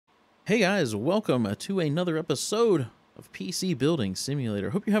Hey guys, welcome to another episode of PC Building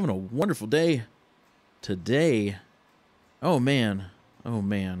Simulator. Hope you're having a wonderful day today. Oh man,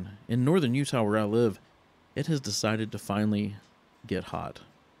 in northern Utah where I live, it has decided to finally get hot.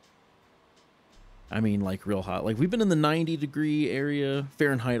 I mean, like real hot. Like we've been in the 90-degree area,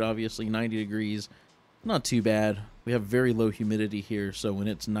 Fahrenheit obviously, 90 degrees. Not too bad. We have very low humidity here, so when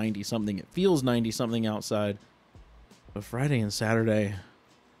it's 90-something, it feels 90-something outside. But Friday and Saturday,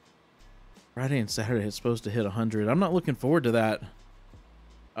 it's supposed to hit 100. I'm not looking forward to that.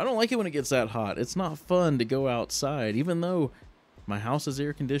 I don't like it when it gets that hot. It's not fun to go outside, even though my house is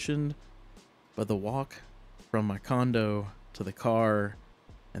air conditioned. But the walk from my condo to the car,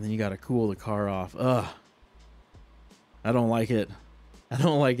 and then you got to cool the car off. Ugh. I don't like it. I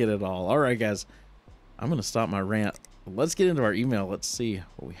don't like it at all. All right, guys. I'm going to stop my rant. Let's get into our email. Let's see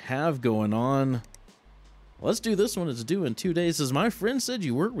what we have going on. Let's do this one. It's due in 2 days. As my friend said,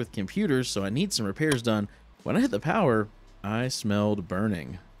 you work with computers, so I need some repairs done. When I hit the power, I smelled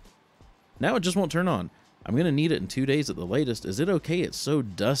burning. Now it just won't turn on. I'm going to need it in 2 days at the latest. Is it okay? It's so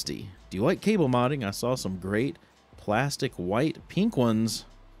dusty. Do you like cable modding? I saw some great plastic white pink ones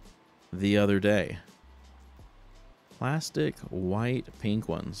the other day. Plastic white pink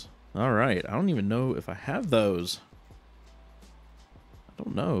ones. All right. I don't even know if I have those. I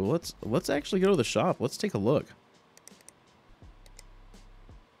don't know. Let's actually go to the shop. Let's take a look.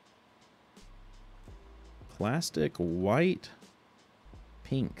 Plastic white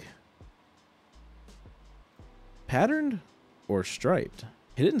pink. Patterned or striped?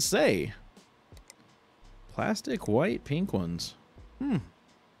 It didn't say. Plastic white pink ones.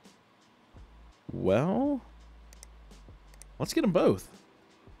 Well, let's get them both.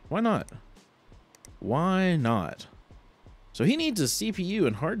 Why not? Why not? So he needs a CPU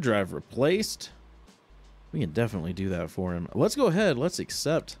and hard drive replaced. We can definitely do that for him. Let's go ahead. Let's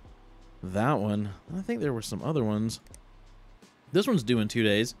accept that one. I think there were some other ones. This one's due in 2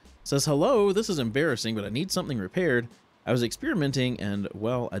 days. Says, hello, this is embarrassing, but I need something repaired. I was experimenting and,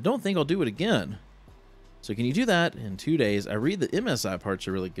 well, I don't think I'll do it again. So can you do that in 2 days? I read the MSI parts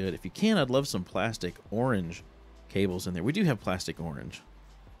are really good. If you can, I'd love some plastic orange cables in there. We do have plastic orange.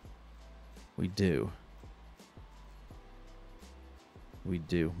 We do. We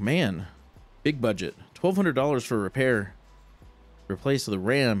do. Man, big budget. $1,200 for repair. Replace the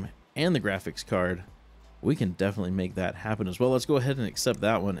RAM and the graphics card. We can definitely make that happen as well. Let's go ahead and accept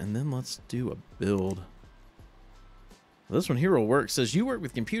that one, and then let's do a build. This one here will work. Says, you work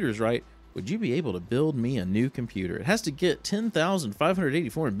with computers, right? Would you be able to build me a new computer? It has to get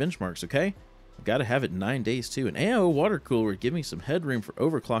 10,584 in benchmarks, okay? I've got to have it in 9 days, too. An AO water cooler would give me some headroom for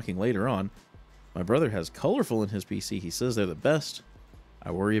overclocking later on. My brother has colorful in his PC. He says they're the best. I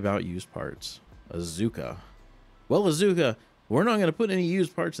worry about used parts. Azuka. Well, Azuka, we're not going to put any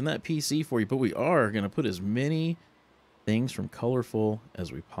used parts in that PC for you, but we are going to put as many things from colorful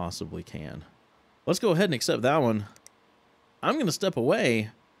as we possibly can. Let's go ahead and accept that one. I'm going to step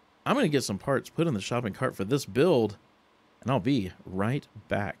away. I'm going to get some parts put in the shopping cart for this build, and I'll be right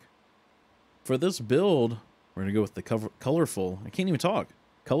back. For this build, we're going to go with the colorful, I can't even talk,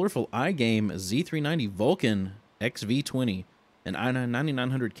 colorful iGame Z390 Vulcan XV20. An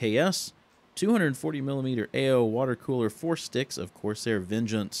i9-9900 KS, 240mm AO water cooler, 4 sticks of Corsair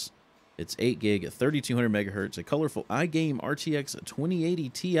Vengeance. It's 8 gig at 3200 megahertz, a colorful iGame RTX 2080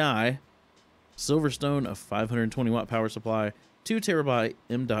 Ti, Silverstone, a 520 watt power supply, 2 terabyte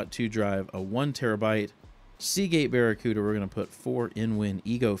M.2 drive, a 1 terabyte Seagate Barracuda. We're going to put 4 in-win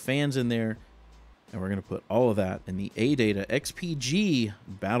Ego fans in there, and we're going to put all of that in the ADATA XPG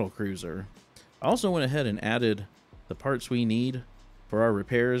Battlecruiser. I also went ahead and added the parts we need for our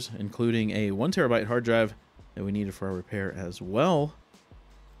repairs, including a 1 terabyte hard drive that we needed for our repair as well.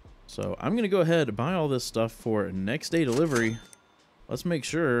 So I'm going to go ahead and buy all this stuff for next day delivery. Let's make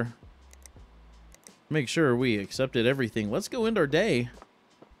sure we accepted everything. Let's go end our day.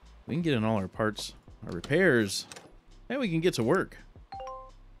 We can get in all our parts, our repairs, and we can get to work.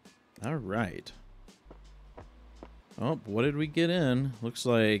 All right. Oh, what did we get in? Looks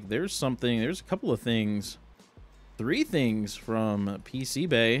like there's something. There's a couple of things. 3 things from PC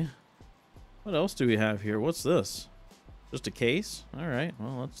Bay. What else do we have here? What's this? Just a case? All right,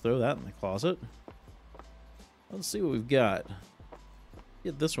 well, let's throw that in the closet. Let's see what we've got.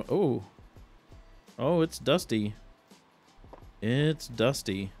 Get this one. Oh, it's dusty. It's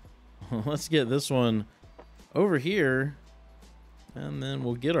dusty. Let's get this one over here, and then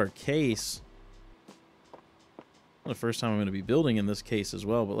we'll get our case. Not the first time I'm going to be building in this case as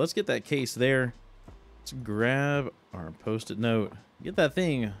well, but let's get that case there. Let's grab our post-it note. Get that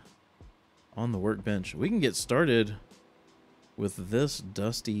thing on the workbench. We can get started with this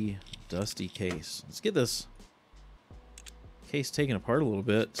dusty case. Let's get this case taken apart a little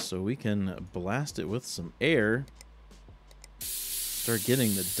bit so we can blast it with some air. Start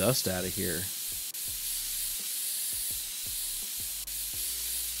getting the dust out of here.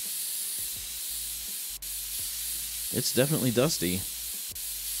 It's definitely dusty.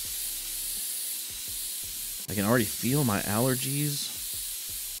 I can already feel my allergies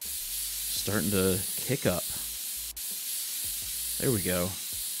starting to kick up. There we go.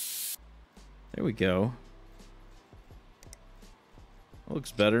 There we go. That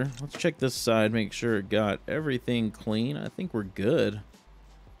looks better. Let's check this side, make sure it got everything clean. I think we're good.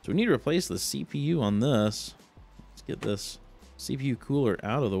 So we need to replace the CPU on this. Let's get this CPU cooler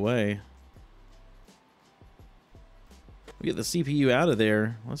out of the way. We get the CPU out of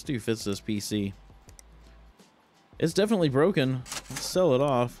there. Let's do fix this PC. It's definitely broken. Let's sell it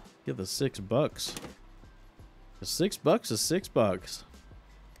off. Get the $6. The $6 is $6.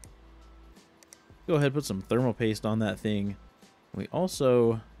 Go ahead, put some thermal paste on that thing. We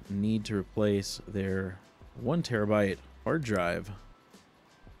also need to replace their 1 terabyte hard drive.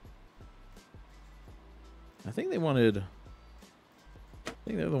 I think they wanted... I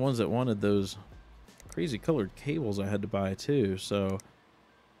think they're the ones that wanted those crazy colored cables I had to buy too. So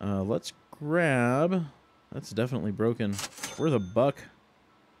let's grab... That's definitely broken. It's worth $1.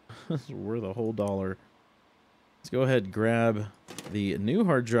 It's worth a whole $1. Let's go ahead and grab the new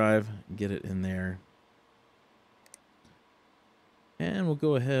hard drive, get it in there. And we'll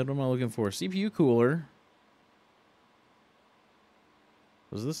go ahead, what am I looking for? CPU cooler.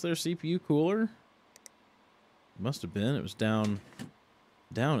 Was this their CPU cooler? Must have been. It was down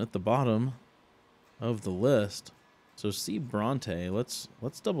at the bottom of the list. So C Bronte, let's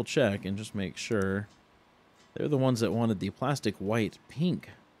double check and just make sure. They're the ones that wanted the plastic white pink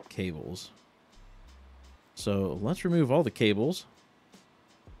cables. So let's remove all the cables.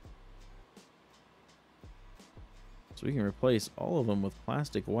 So we can replace all of them with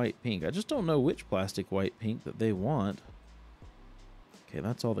plastic white pink. I just don't know which plastic white pink that they want. Okay,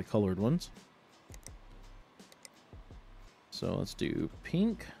 that's all the colored ones. So let's do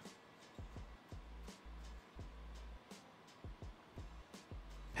pink.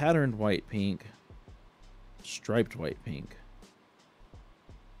 Patterned white pink. Striped white pink.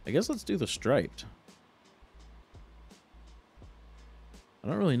 I guess let's do the striped. I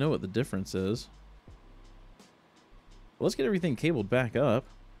don't really know what the difference is. Well, let's get everything cabled back up.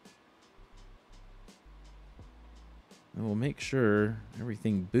 And we'll make sure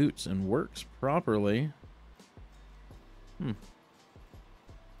everything boots and works properly.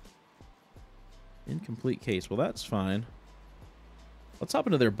 Incomplete case. Well, that's fine. Let's hop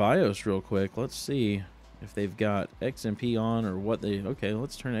into their BIOS real quick. Let's see if they've got XMP on or what they... Okay,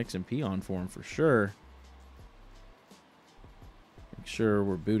 let's turn XMP on for them for sure. Make sure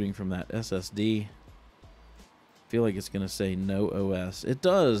we're booting from that SSD. Feel like it's going to say no OS. It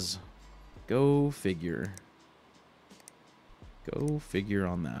does. Go figure. Go figure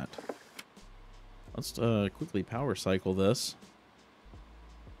on that. Let's quickly power cycle this.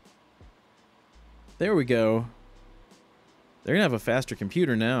 There we go. They're going to have a faster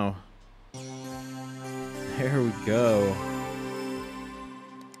computer now. There we go.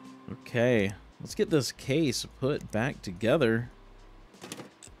 Okay, let's get this case put back together.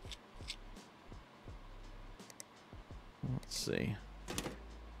 Let's see.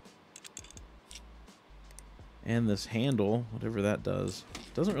 And this handle, whatever that does.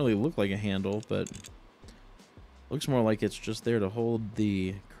 Doesn't really look like a handle, but looks more like it's just there to hold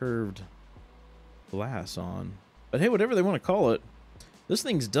the curved glass on. But hey, whatever they want to call it, this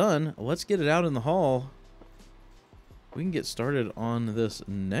thing's done. Let's get it out in the hall. We can get started on this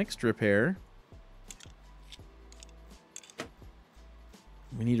next repair.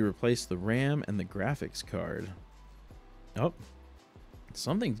 We need to replace the RAM and the graphics card. Oh,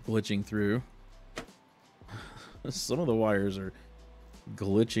 something's glitching through. Some of the wires are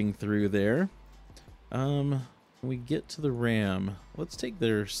glitching through there. When we get to the RAM, let's take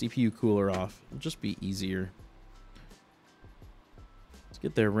their CPU cooler off. It'll just be easier. Let's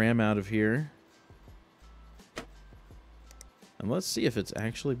get their RAM out of here. And let's see if it's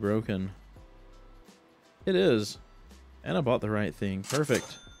actually broken. It is. And I bought the right thing.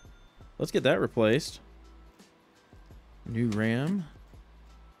 Perfect. Let's get that replaced. New RAM.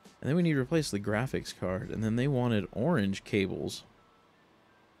 And then we need to replace the graphics card. And then they wanted orange cables.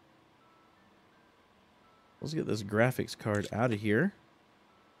 Let's get this graphics card out of here.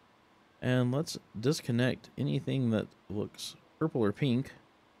 And let's disconnect anything that looks purple or pink.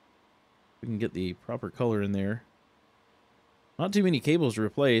 We can get the proper color in there. Not too many cables to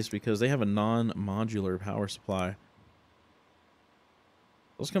replace because they have a non-modular power supply.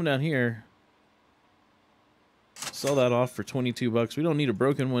 Let's come down here. Sell that off for 22 bucks. We don't need a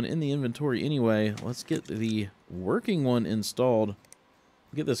broken one in the inventory anyway. Let's get the working one installed.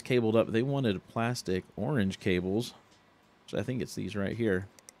 Get this cabled up. They wanted plastic orange cables. So I think it's these right here.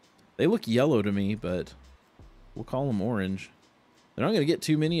 They look yellow to me, but we'll call them orange. They're not going to get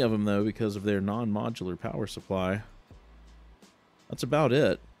too many of them, though, because of their non-modular power supply. That's about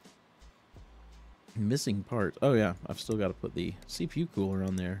it. Missing parts. Oh, yeah. I've still got to put the CPU cooler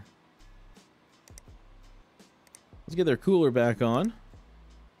on there. Let's get their cooler back on.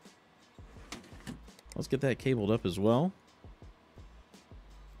 Let's get that cabled up as well.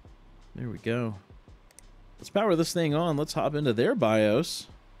 There we go. Let's power this thing on. Let's hop into their BIOS.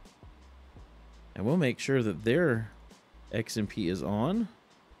 And we'll make sure that their XMP is on.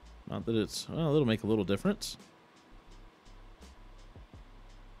 Not that it's... well, it'll make a little difference.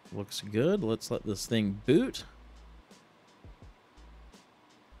 Looks good. Let's let this thing boot.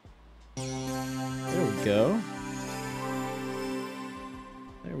 There we go.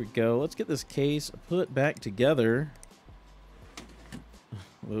 There we go. Let's get this case put back together.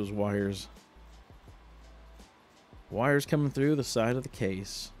 Those wires. Wires coming through the side of the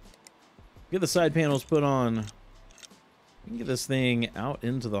case. Get the side panels put on. We can get this thing out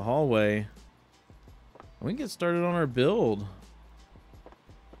into the hallway. We can get started on our build.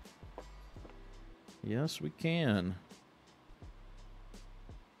 Yes, we can.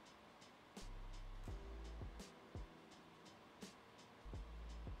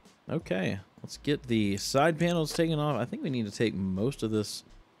 Okay, let's get the side panels taken off. I think we need to take most of this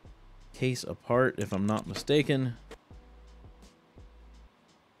case apart, if I'm not mistaken.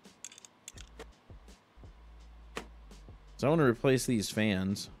 So I want to replace these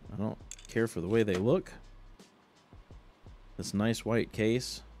fans. I don't care for the way they look. This nice white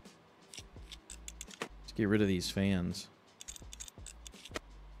case. Let's get rid of these fans.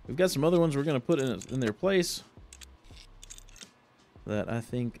 We've got some other ones we're going to put in their place that I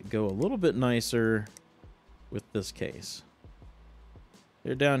think go a little bit nicer with this case.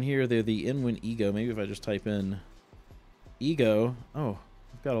 They're down here. They're the Inwin Ego. Maybe if I just type in Ego. Oh,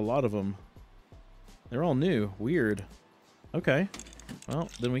 I've got a lot of them. They're all new. Weird. Okay. Well,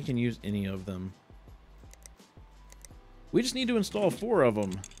 then we can use any of them. We just need to install 4 of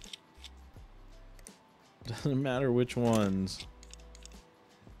them. Doesn't matter which ones.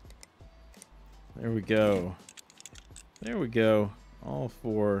 There we go. There we go. All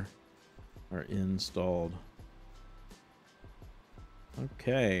 4 are installed.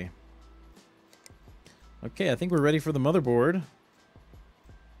 Okay. Okay, I think we're ready for the motherboard.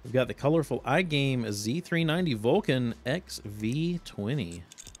 We've got the colorful iGame Z390 Vulcan XV20.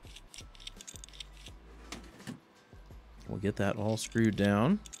 We'll get that all screwed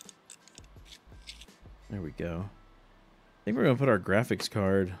down. There we go. I think we're going to put our graphics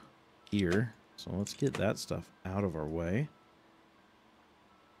card here. So let's get that stuff out of our way.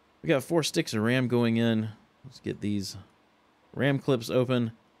 We got 4 sticks of RAM going in. Let's get these RAM clips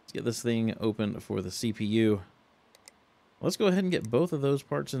open. Let's get this thing open for the CPU. Let's go ahead and get both of those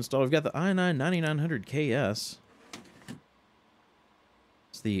parts installed. We've got the i9-9900KS.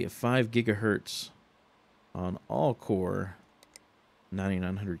 It's the 5 gigahertz on all-core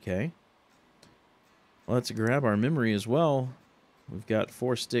 9900K. Let's grab our memory as well. We've got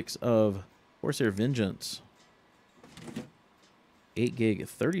 4 sticks of Corsair Vengeance. 8 gig,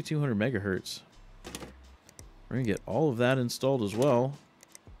 3200 megahertz. We're going to get all of that installed as well.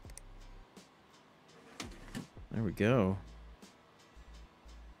 There we go.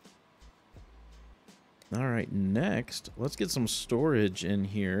 All right, next, let's get some storage in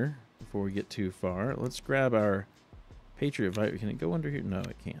here before we get too far. Let's grab our Patriot Viper. Can it go under here? No,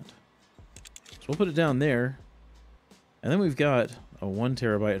 it can't. So we'll put it down there. And then we've got a 1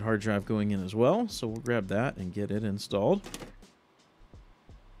 terabyte hard drive going in as well. So we'll grab that and get it installed.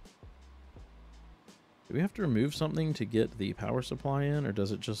 Do we have to remove something to get the power supply in, or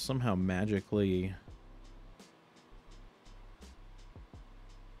does it just somehow magically...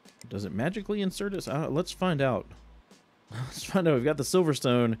 Does it magically insert us? Let's find out. Let's find out. We've got the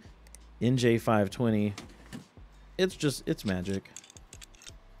Silverstone NJ520. It's magic.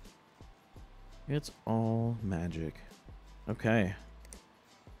 It's all magic. Okay.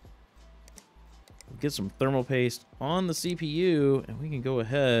 Get some thermal paste on the CPU, and we can go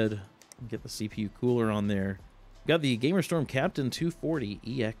ahead and get the CPU cooler on there. We've got the GamerStorm Captain 240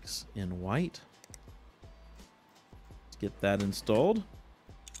 EX in white. Let's get that installed.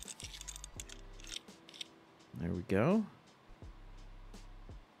 There we go.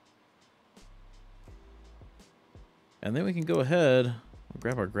 And then we can go ahead and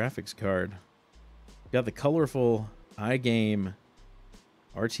grab our graphics card. We've got the colorful iGame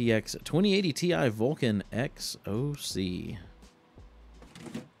RTX 2080 Ti Vulcan XOC.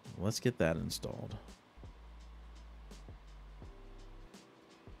 Let's get that installed.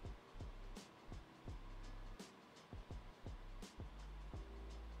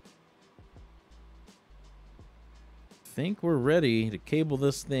 Think we're ready to cable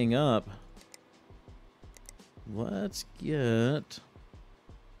this thing up. Let's get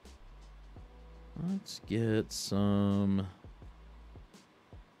some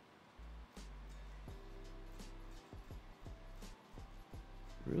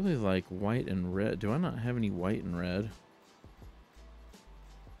really like white and red. Do I not have any white and red?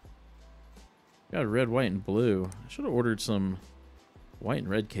 Got red, white, and blue. I should have ordered some white and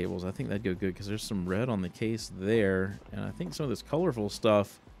red cables. I think that'd go good because there's some red on the case there. And I think some of this colorful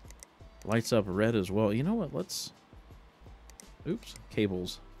stuff lights up red as well. You know what? Let's... Oops.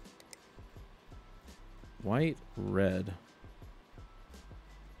 Cables. White, red.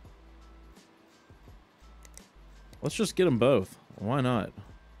 Let's just get them both. Why not?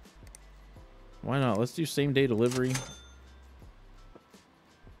 Why not? Let's do same day delivery.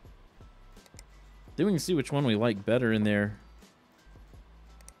 Then we can see which one we like better in there.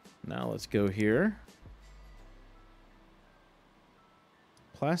 Now let's go here.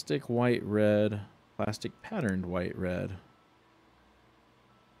 Plastic white red. Plastic patterned white red.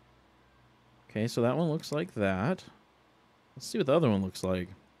 Okay, so that one looks like that. Let's see what the other one looks like.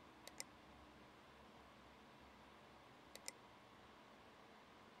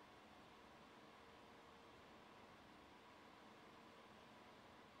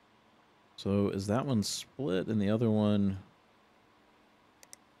 So is that one split and the other one...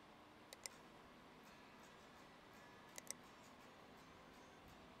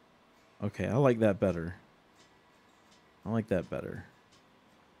 Okay, I like that better. I like that better.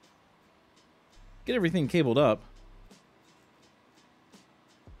 Get everything cabled up.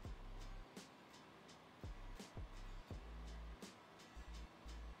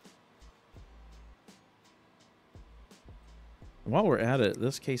 While we're at it,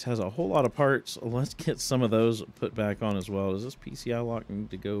 this case has a whole lot of parts. Let's get some of those put back on as well. Does this PCI lock need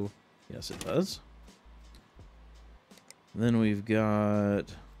to go? Yes, it does. Then we've got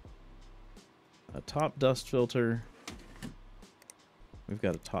a top dust filter. We've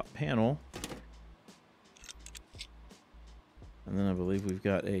got a top panel. And then I believe we've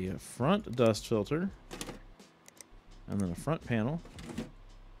got a front dust filter. And then a front panel.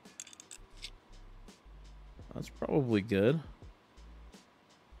 That's probably good.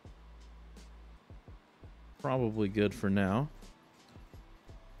 Probably good for now.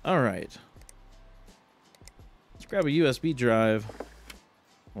 All right. Let's grab a USB drive.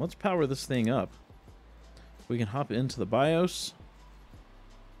 Let's power this thing up. We can hop into the BIOS.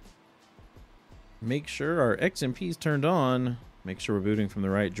 Make sure our XMP is turned on. Make sure we're booting from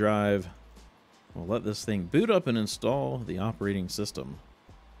the right drive. We'll let this thing boot up and install the operating system.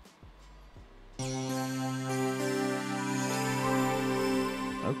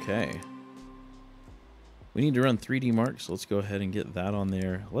 Okay. We need to run 3D Mark, so let's go ahead and get that on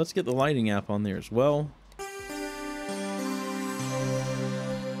there. Let's get the lighting app on there as well.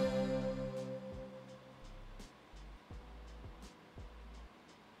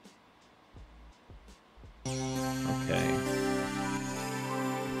 Okay.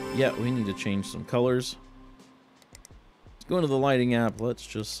 Yeah, we need to change some colors. Let's go into the lighting app. Let's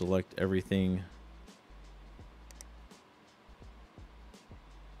just select everything.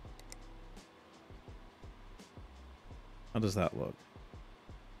 How does that look?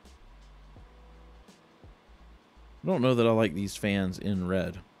 I don't know that I like these fans in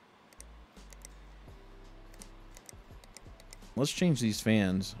red. Let's change these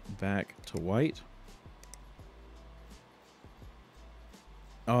fans back to white.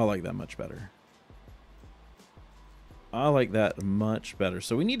 Oh, I like that much better. I like that much better.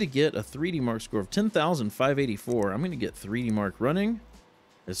 So we need to get a 3D Mark score of 10,584. I'm going to get 3D Mark running.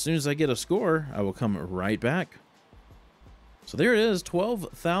 As soon as I get a score, I will come right back. So there it is,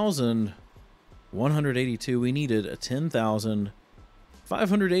 12,182. We needed a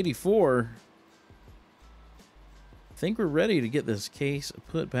 10,584. I think we're ready to get this case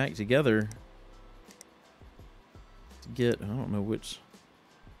put back together. To get, I don't know which.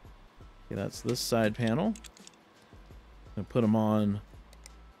 Okay, that's this side panel. I'm gonna put them on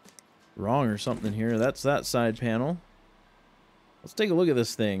wrong or something here. That's that side panel. Let's take a look at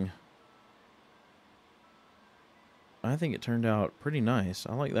this thing. I think it turned out pretty nice.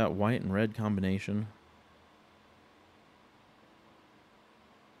 I like that white and red combination.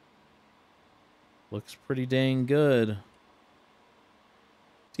 Looks pretty dang good. Let's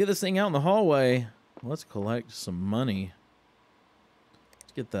get this thing out in the hallway. Let's collect some money.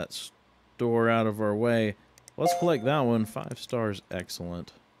 Let's get that store out of our way. Let's collect that one. 5 stars.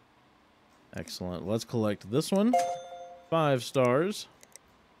 Excellent. Excellent. Let's collect this one. 5 stars.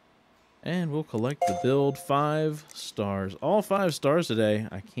 And we'll collect the build. 5 stars. All 5 stars today.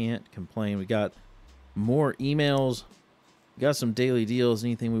 I can't complain. We got more emails. We got some daily deals.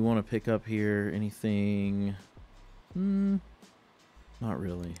 Anything we want to pick up here? Anything? Not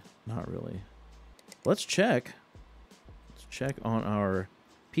really. Not really. Let's check. Let's check on our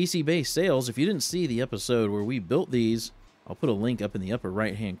PC-based sales. If you didn't see the episode where we built these, I'll put a link up in the upper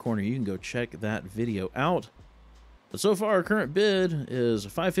right-hand corner. You can go check that video out. But so far, our current bid is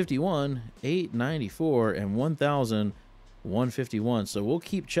 $551, $894, and $1,151. So we'll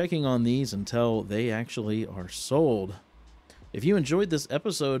keep checking on these until they actually are sold. If you enjoyed this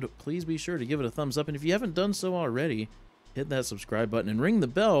episode, please be sure to give it a thumbs up. And if you haven't done so already, hit that subscribe button and ring the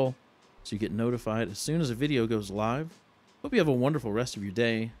bell so you get notified as soon as a video goes live. Hope you have a wonderful rest of your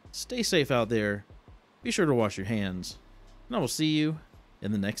day. Stay safe out there. Be sure to wash your hands. And I will see you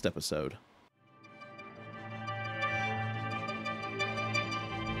in the next episode.